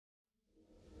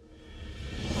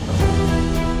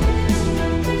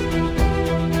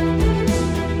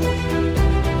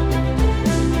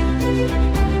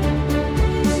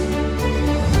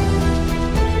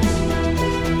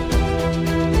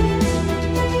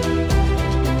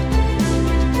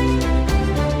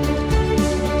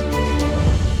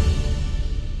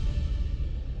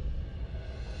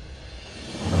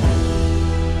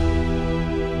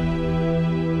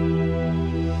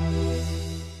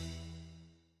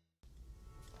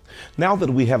Now that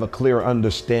we have a clear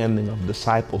understanding of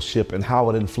discipleship and how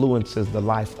it influences the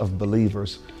life of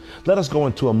believers, let us go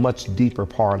into a much deeper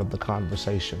part of the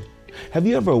conversation. Have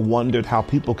you ever wondered how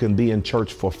people can be in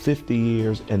church for 50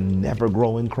 years and never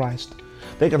grow in Christ?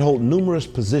 They can hold numerous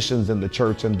positions in the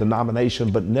church and denomination,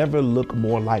 but never look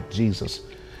more like Jesus.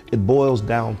 It boils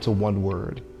down to one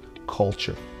word: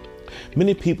 culture.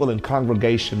 Many people in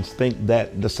congregations think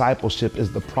that discipleship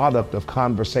is the product of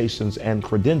conversations and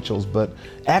credentials, but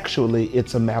actually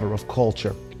it's a matter of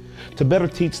culture. To better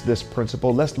teach this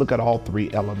principle, let's look at all three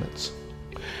elements.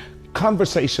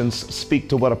 Conversations speak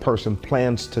to what a person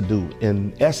plans to do.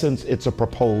 In essence, it's a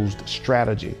proposed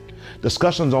strategy.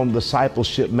 Discussions on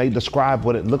discipleship may describe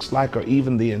what it looks like or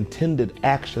even the intended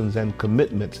actions and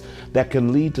commitments that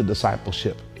can lead to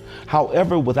discipleship.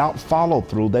 However, without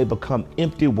follow-through, they become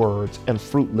empty words and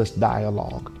fruitless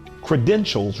dialogue.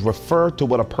 Credentials refer to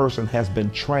what a person has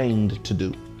been trained to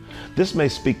do. This may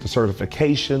speak to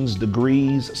certifications,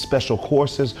 degrees, special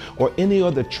courses, or any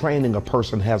other training a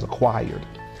person has acquired.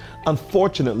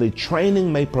 Unfortunately,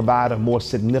 training may provide a more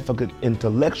significant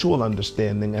intellectual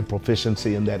understanding and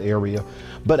proficiency in that area,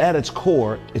 but at its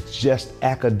core, it's just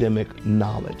academic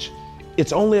knowledge.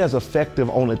 It's only as effective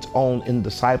on its own in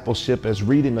discipleship as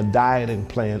reading a dieting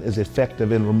plan is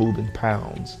effective in removing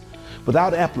pounds.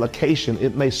 Without application,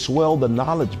 it may swell the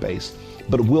knowledge base,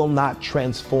 but will not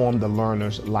transform the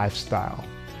learner's lifestyle.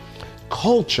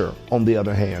 Culture, on the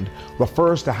other hand,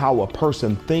 refers to how a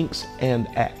person thinks and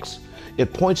acts.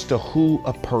 It points to who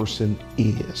a person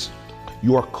is.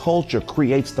 Your culture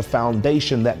creates the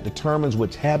foundation that determines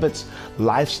which habits,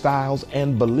 lifestyles,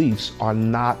 and beliefs are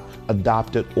not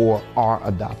adopted or are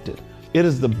adopted. It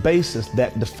is the basis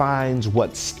that defines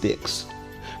what sticks.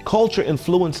 Culture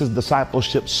influences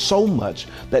discipleship so much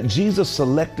that Jesus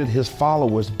selected his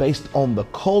followers based on the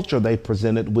culture they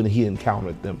presented when he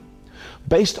encountered them.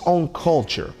 Based on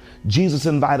culture, Jesus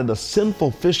invited a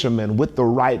sinful fisherman with the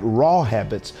right raw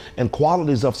habits and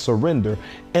qualities of surrender,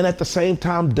 and at the same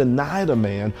time denied a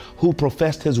man who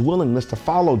professed his willingness to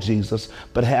follow Jesus,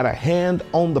 but had a hand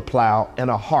on the plow and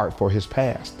a heart for his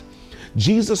past.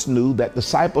 Jesus knew that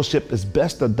discipleship is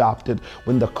best adopted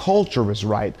when the culture is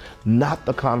right, not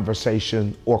the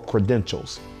conversation or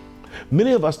credentials.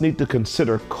 Many of us need to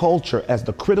consider culture as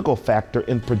the critical factor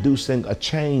in producing a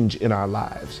change in our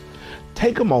lives.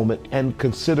 Take a moment and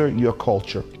consider your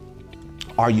culture.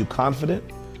 Are you confident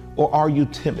or are you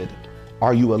timid?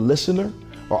 Are you a listener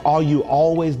or are you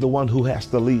always the one who has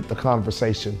to lead the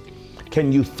conversation?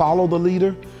 Can you follow the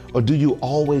leader or do you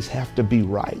always have to be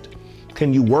right?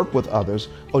 Can you work with others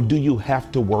or do you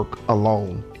have to work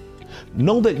alone?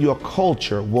 Know that your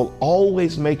culture will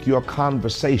always make your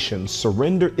conversation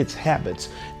surrender its habits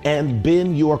and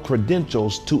bend your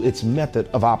credentials to its method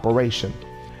of operation.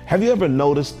 Have you ever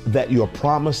noticed that your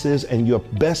promises and your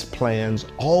best plans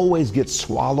always get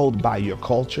swallowed by your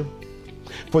culture?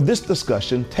 For this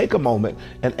discussion, take a moment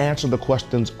and answer the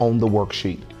questions on the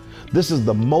worksheet. This is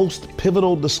the most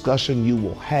pivotal discussion you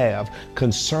will have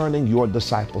concerning your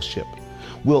discipleship.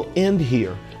 We'll end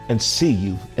here and see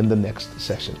you in the next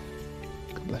session.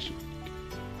 God bless you.